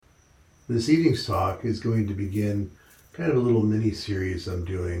This evening's talk is going to begin kind of a little mini-series I'm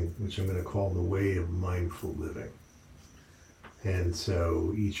doing, which I'm going to call The Way of Mindful Living. And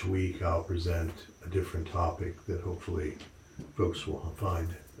so each week I'll present a different topic that hopefully folks will find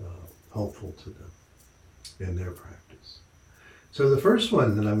helpful to them in their practice. So the first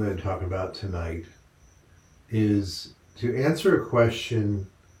one that I'm going to talk about tonight is to answer a question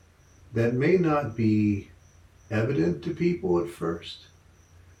that may not be evident to people at first,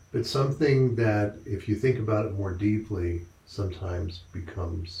 but something that, if you think about it more deeply, sometimes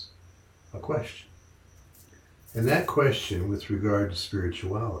becomes a question. And that question with regard to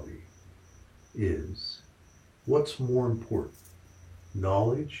spirituality is, what's more important,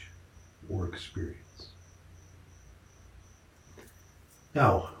 knowledge or experience?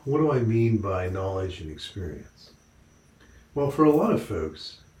 Now, what do I mean by knowledge and experience? Well, for a lot of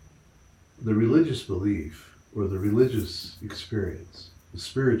folks, the religious belief or the religious experience, the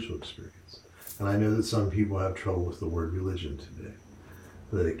spiritual experience, and I know that some people have trouble with the word religion today,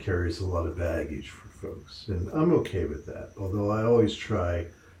 that it carries a lot of baggage for folks, and I'm okay with that, although I always try,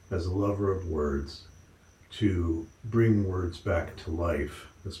 as a lover of words, to bring words back to life,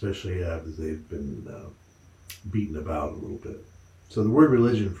 especially after they've been beaten about a little bit. So the word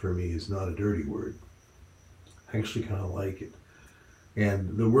religion for me is not a dirty word. I actually kind of like it.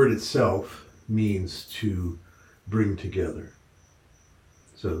 And the word itself means to bring together.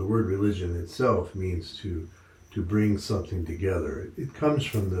 So the word religion itself means to bring something together. It comes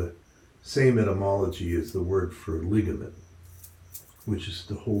from the same etymology as the word for ligament, which is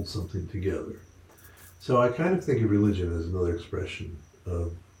to hold something together. So I kind of think of religion as another expression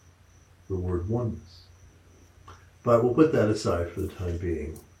of the word oneness. But we'll put that aside for the time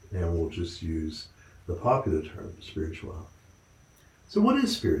being, and we'll just use the popular term, spirituality. So what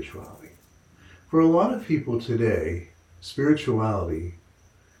is spirituality? For a lot of people today, spirituality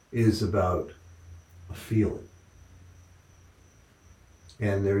is about a feeling.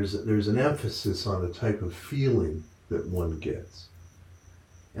 And there's an emphasis on the type of feeling that one gets.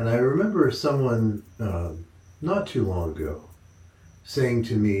 And I remember someone not too long ago saying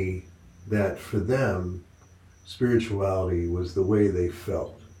to me that for them, spirituality was the way they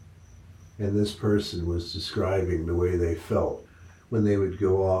felt. And this person was describing the way they felt when they would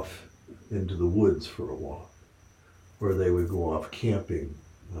go off into the woods for a walk, or they would go off camping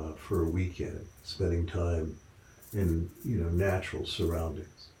for a weekend, spending time in natural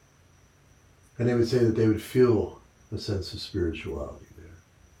surroundings. And they would say that they would feel a sense of spirituality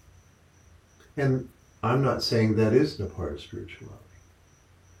there. And I'm not saying that isn't a part of spirituality,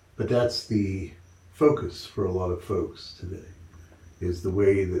 but that's the focus for a lot of folks today, is the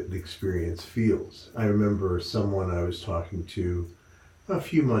way that the experience feels. I remember someone I was talking to a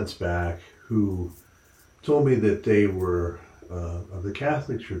few months back who told me that they were of the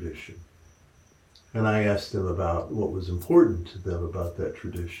Catholic tradition. And I asked them about what was important to them about that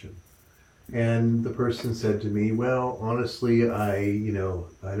tradition. And the person said to me, well, honestly, I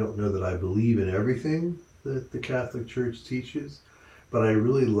don't know that I believe in everything that the Catholic Church teaches, but I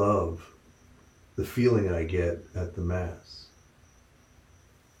really love the feeling I get at the Mass.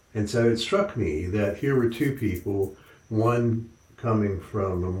 And so it struck me that here were two people, one coming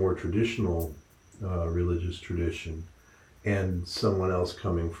from a more traditional religious tradition, and someone else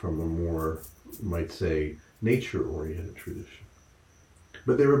coming from a more, you might say, nature-oriented tradition.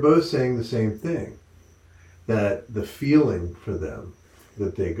 But they were both saying the same thing, that the feeling for them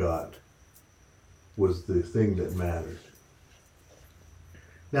that they got was the thing that mattered.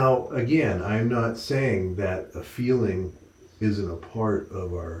 Now, again, I'm not saying that a feeling isn't a part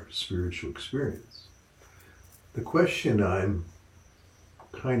of our spiritual experience. The question I'm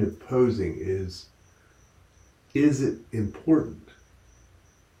kind of posing is it important?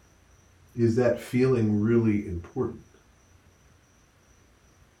 Is that feeling really important?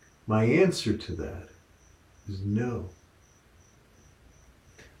 My answer to that is no.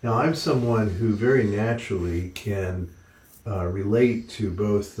 Now, I'm someone who very naturally can relate to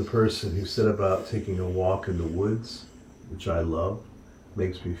both the person who set about taking a walk in the woods, which I love,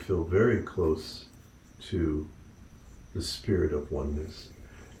 makes me feel very close to the spirit of oneness.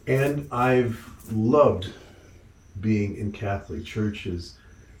 And I've loved being in Catholic churches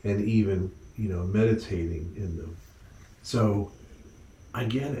and even, meditating in them. So I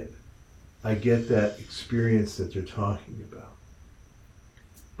get it. I get that experience that they're talking about.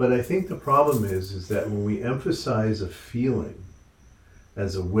 But I think the problem is that when we emphasize a feeling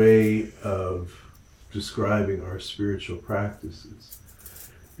as a way of describing our spiritual practices,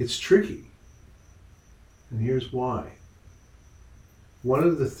 it's tricky. And here's why. One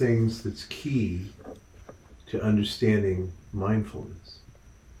of the things that's key to understanding mindfulness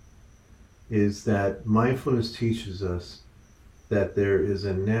is that mindfulness teaches us that there is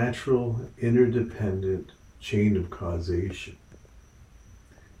a natural, interdependent chain of causation.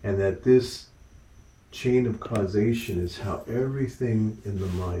 And that this chain of causation is how everything in the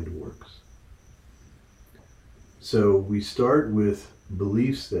mind works. So we start with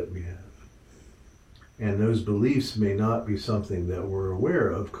beliefs that we have. And those beliefs may not be something that we're aware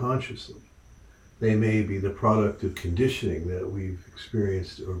of consciously. They may be the product of conditioning that we've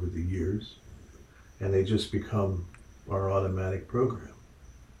experienced over the years, and they just become our automatic program,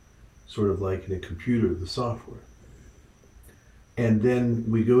 sort of like in a computer, the software. And then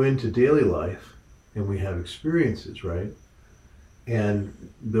we go into daily life and we have experiences, right?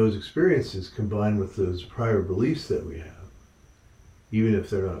 And those experiences combined with those prior beliefs that we have, even if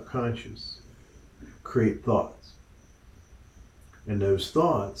they're not conscious, create thoughts. And those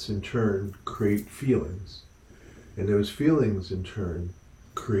thoughts in turn create feelings. And those feelings in turn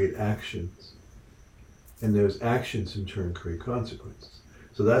create actions. And those actions in turn create consequences.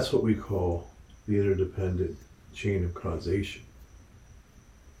 So that's what we call the interdependent chain of causation.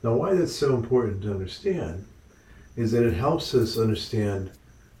 Now, why that's so important to understand is that it helps us understand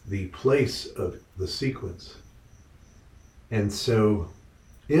the place of the sequence. And so,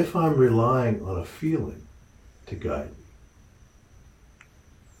 if I'm relying on a feeling to guide me,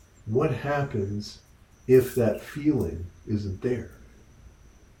 what happens if that feeling isn't there?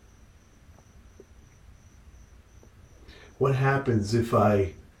 What happens if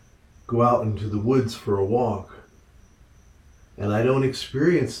I go out into the woods for a walk and I don't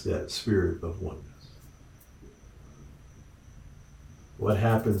experience that spirit of oneness? What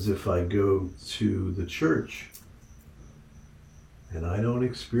happens if I go to the church and I don't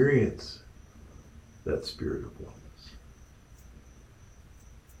experience that spirit of oneness?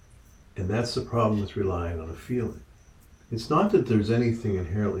 And that's the problem with relying on a feeling. It's not that there's anything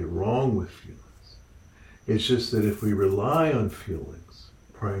inherently wrong with feelings. It's just that if we rely on feelings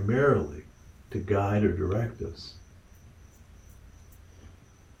primarily to guide or direct us,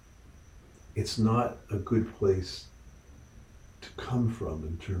 it's not a good place to come from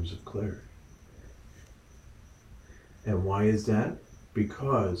in terms of clarity. And why is that?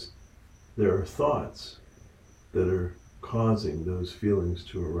 Because there are thoughts that are causing those feelings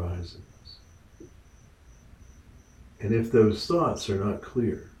to arise in us. And if those thoughts are not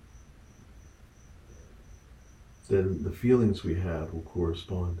clear, then the feelings we have will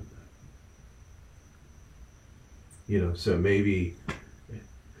correspond to that. So maybe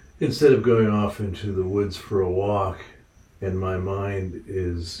instead of going off into the woods for a walk and my mind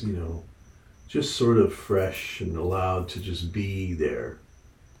is, just sort of fresh and allowed to just be there,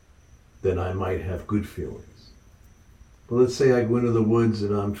 then I might have good feelings. But let's say I go into the woods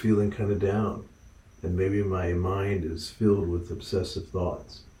and I'm feeling kind of down, and maybe my mind is filled with obsessive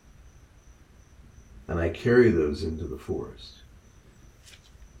thoughts, and I carry those into the forest.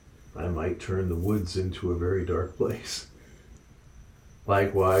 I might turn the woods into a very dark place.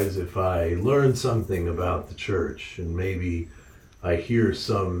 Likewise, if I learn something about the church and maybe I hear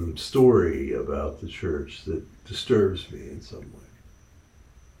some story about the church that disturbs me in some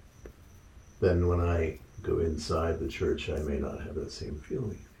way, then when I go inside the church, I may not have that same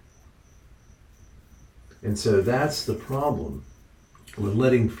feeling. And so that's the problem with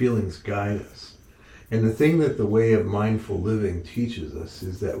letting feelings guide us. And the thing that the way of mindful living teaches us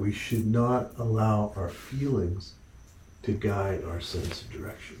is that we should not allow our feelings to guide our sense of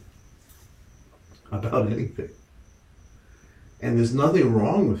direction about anything. And there's nothing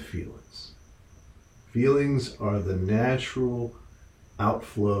wrong with feelings. Feelings are the natural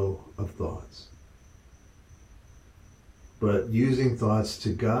outflow of thoughts. But using thoughts to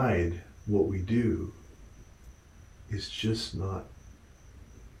guide what we do is just not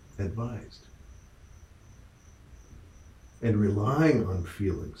advised. And relying on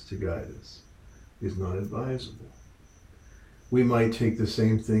feelings to guide us is not advisable. We might take the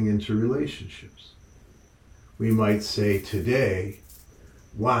same thing into relationships. We might say today,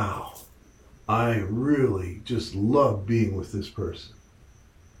 wow, I really just love being with this person.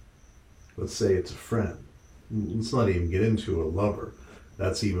 Let's say it's a friend. Let's not even get into a lover.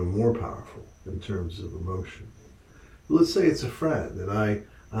 That's even more powerful in terms of emotion. But let's say it's a friend, and I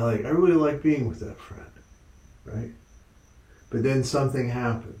really like being with that friend, right? But then something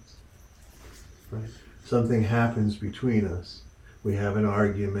happens, right? Something happens between us. We have an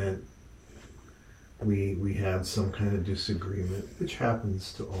argument. We have some kind of disagreement, which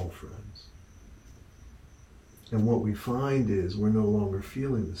happens to all friends. And what we find is we're no longer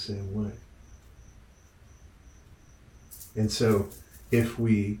feeling the same way. And so if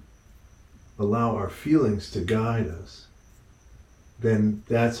we allow our feelings to guide us, then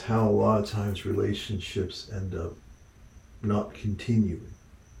that's how a lot of times relationships end up not continuing.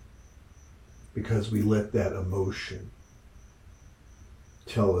 Because we let that emotion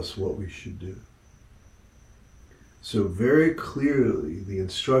tell us what we should do. So very clearly, the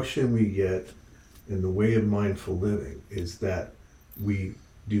instruction we get in the way of mindful living is that we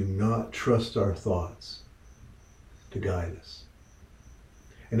do not trust our thoughts to guide us.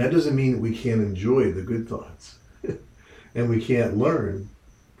 And that doesn't mean that we can't enjoy the good thoughts. And we can't learn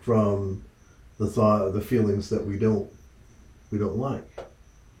from the feelings that we don't like.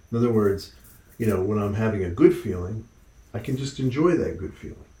 In other words, when I'm having a good feeling, I can just enjoy that good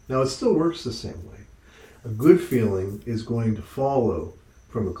feeling. Now, it still works the same way. A good feeling is going to follow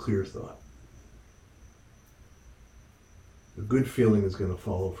from a clear thought. A good feeling is going to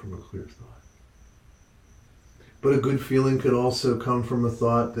follow from a clear thought. But a good feeling could also come from a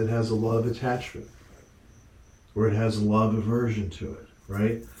thought that has a lot of attachment, or it has a lot of aversion to it,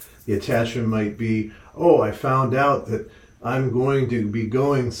 right? The attachment might be, oh, I found out that I'm going to be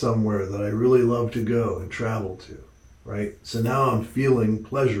going somewhere that I really love to go and travel to, right? So now I'm feeling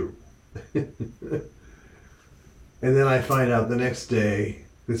pleasurable. And then I find out the next day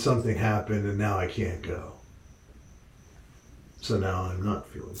that something happened and now I can't go. So now I'm not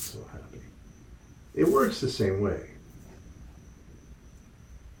feeling so happy. It works the same way.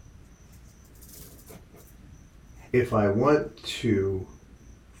 If I want to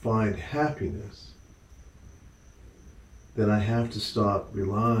find happiness, then I have to stop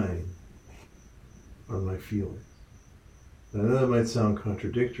relying on my feelings. I know that might sound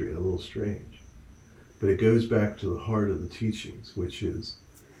contradictory and a little strange, but it goes back to the heart of the teachings, which is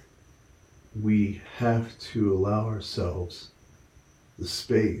we have to allow ourselves the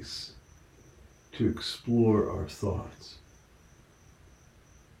space to explore our thoughts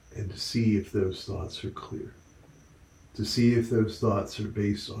and to see if those thoughts are clear, to see if those thoughts are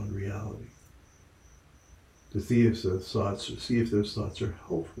based on reality, to see if those thoughts are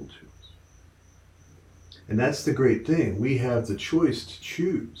helpful to us. And that's the great thing. We have the choice to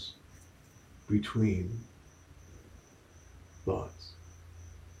choose between thoughts.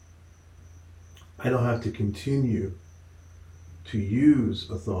 I don't have to continue to use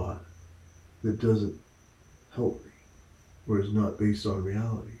a thought that doesn't help me, or is not based on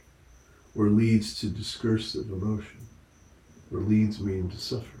reality, or leads to discursive emotion, or leads me into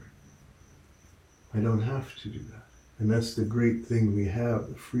suffering. I don't have to do that. And that's the great thing we have,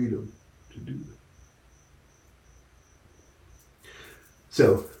 the freedom to do that.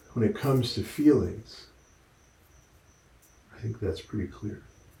 So, when it comes to feelings, I think that's pretty clear.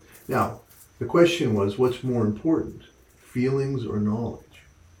 Now, the question was, what's more important, feelings or knowledge?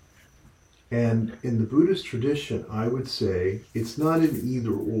 And in the Buddhist tradition, I would say it's not an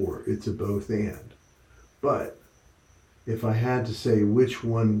either or, it's a both and. But if I had to say which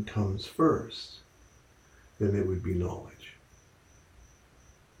one comes first, then it would be knowledge.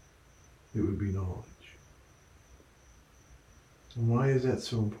 It would be knowledge. And why is that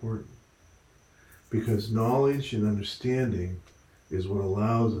so important? Because knowledge and understanding is what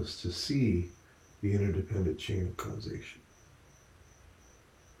allows us to see the interdependent chain of causation.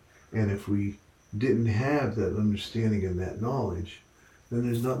 And if we didn't have that understanding and that knowledge, then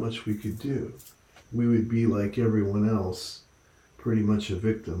there's not much we could do. We would be like everyone else, pretty much a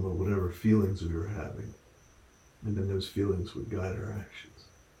victim of whatever feelings we were having. And then those feelings would guide our actions.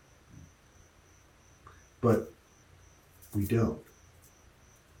 But we don't.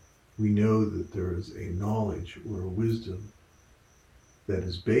 We know that there is a knowledge or a wisdom that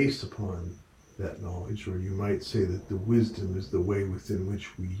is based upon that knowledge, or you might say that the wisdom is the way within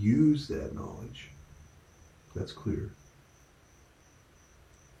which we use that knowledge. That's clear.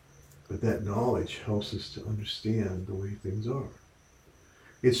 But that knowledge helps us to understand the way things are.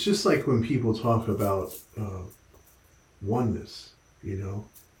 It's just like when people talk about oneness,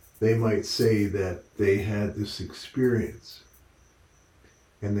 they might say that they had this experience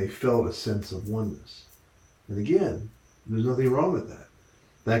and they felt a sense of oneness. And again, there's nothing wrong with that.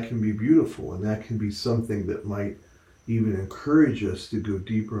 That can be beautiful, and that can be something that might even encourage us to go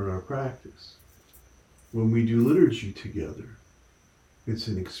deeper in our practice. When we do liturgy together, it's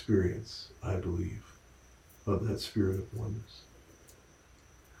an experience, I believe, of that spirit of oneness.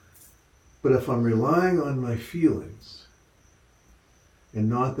 But if I'm relying on my feelings and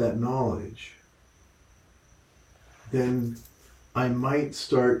not that knowledge, then I might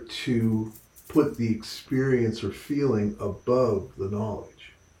start to put the experience or feeling above the knowledge.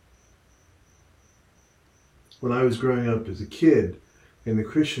 When I was growing up as a kid in the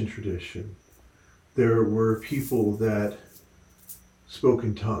Christian tradition, there were people that spoke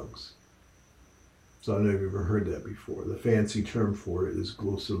in tongues. So I don't know if you've ever heard that before. The fancy term for it is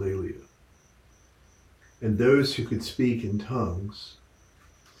glossolalia. And those who could speak in tongues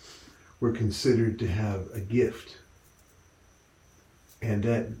were considered to have a gift. And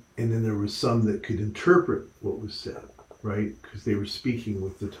then there was some that could interpret what was said, right? Because they were speaking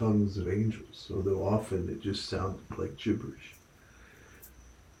with the tongues of angels, although often it just sounded like gibberish.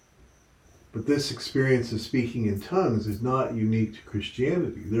 But this experience of speaking in tongues is not unique to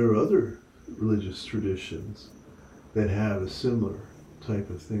Christianity. There are other religious traditions that have a similar type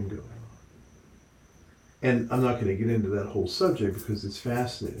of thing going on. And I'm not going to get into that whole subject because it's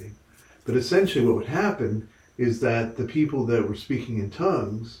fascinating. But essentially what would happen is that the people that were speaking in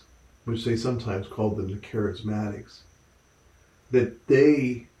tongues, which they sometimes called them the charismatics, that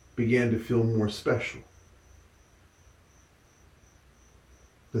they began to feel more special.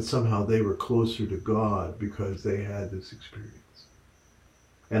 That somehow they were closer to God because they had this experience.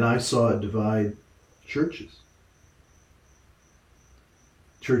 And I saw it divide churches.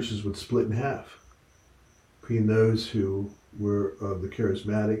 Churches would split in half between those who were of the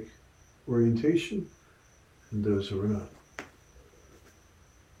charismatic orientation and those who were not.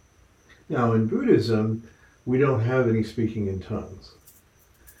 Now, in Buddhism, we don't have any speaking in tongues.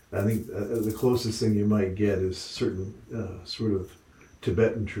 I think the closest thing you might get is certain sort of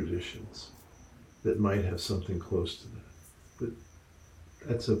Tibetan traditions that might have something close to that. But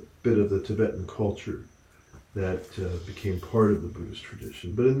that's a bit of the Tibetan culture that became part of the Buddhist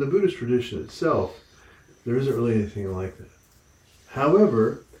tradition. But in the Buddhist tradition itself, there isn't really anything like that.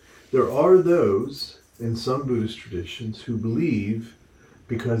 However, there are those in some Buddhist traditions who believe,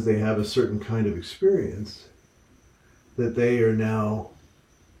 because they have a certain kind of experience, that they are now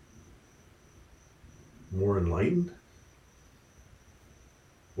more enlightened,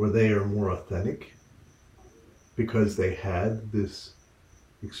 or they are more authentic because they had this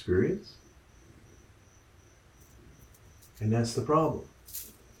experience. And that's the problem.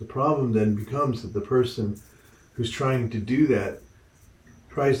 The problem then becomes that the person who's trying to do that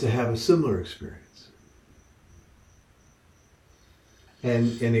tries to have a similar experience.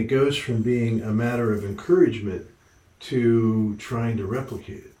 And it goes from being a matter of encouragement to trying to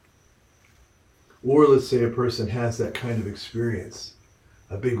replicate it. Or let's say a person has that kind of experience,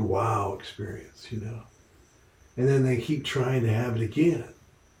 a big wow experience, and then they keep trying to have it again.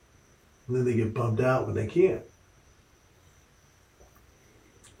 And then they get bummed out when they can't.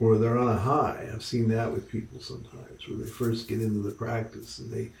 Or they're on a high. I've seen that with people sometimes, where they first get into the practice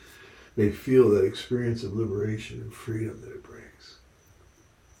and they feel that experience of liberation and freedom that it brings.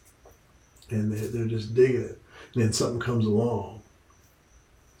 And they're just digging it. And then something comes along.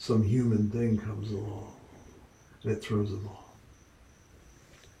 Some human thing comes along. And it throws them off.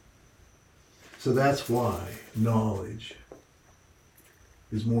 So that's why knowledge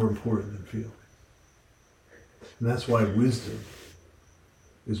is more important than feeling. And that's why wisdom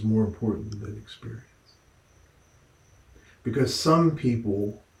is more important than experience. Because some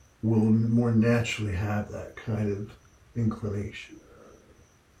people will more naturally have that kind of inclination.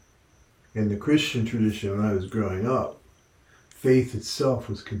 In the Christian tradition, when I was growing up, faith itself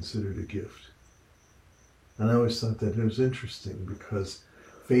was considered a gift. And I always thought that it was interesting because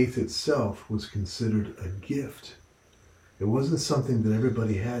faith itself was considered a gift. It wasn't something that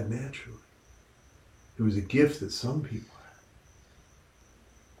everybody had naturally. It was a gift that some people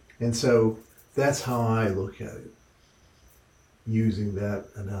had. And so that's how I look at it, using that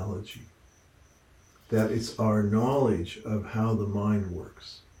analogy. That it's our knowledge of how the mind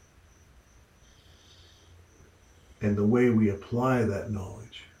works. And the way we apply that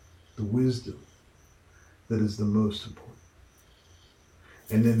knowledge, the wisdom, that is the most important.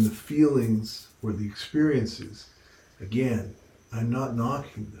 And then the feelings or the experiences, again, I'm not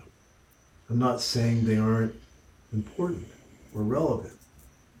knocking them. I'm not saying they aren't important or relevant.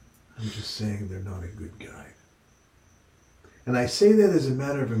 I'm just saying they're not a good guide. And I say that as a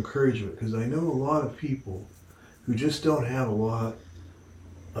matter of encouragement because I know a lot of people who just don't have a lot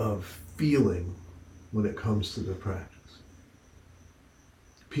of feeling when it comes to the practice.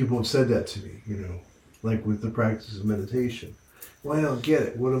 People have said that to me, like with the practice of meditation. Well, I don't get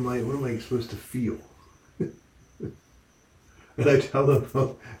it. What am I supposed to feel? And I tell them,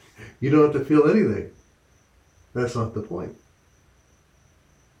 well, you don't have to feel anything. That's not the point.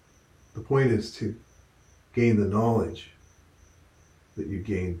 The point is to gain the knowledge that you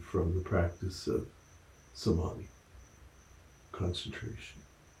gain from the practice of samadhi, concentration,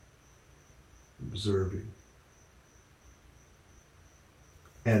 observing,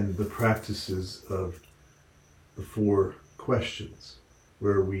 and the practices of the 4 questions,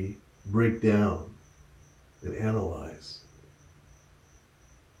 where we break down and analyze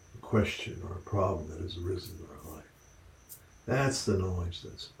the question or a problem that has arisen in our life. That's the knowledge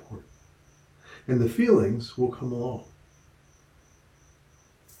that's important. And the feelings will come along.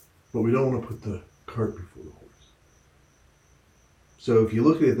 But we don't want to put the cart before the horse. So if you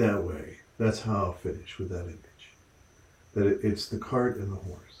look at it that way, that's how I'll finish with that image. That it's the cart and the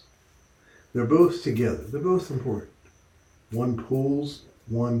horse. They're both together. They're both important. One pulls,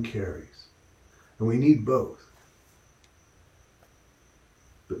 one carries. And we need both.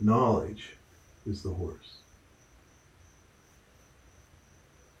 But knowledge is the horse.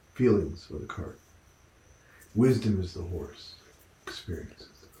 Feelings are the cart. Wisdom is the horse. Experience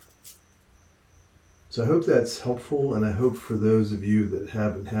is the cart. So I hope that's helpful, and I hope for those of you that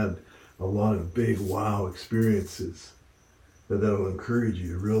haven't had a lot of big wow experiences, that'll encourage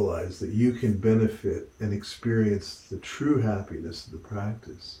you to realize that you can benefit and experience the true happiness of the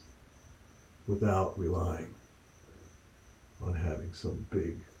practice without relying on having some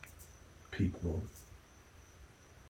big peak moment.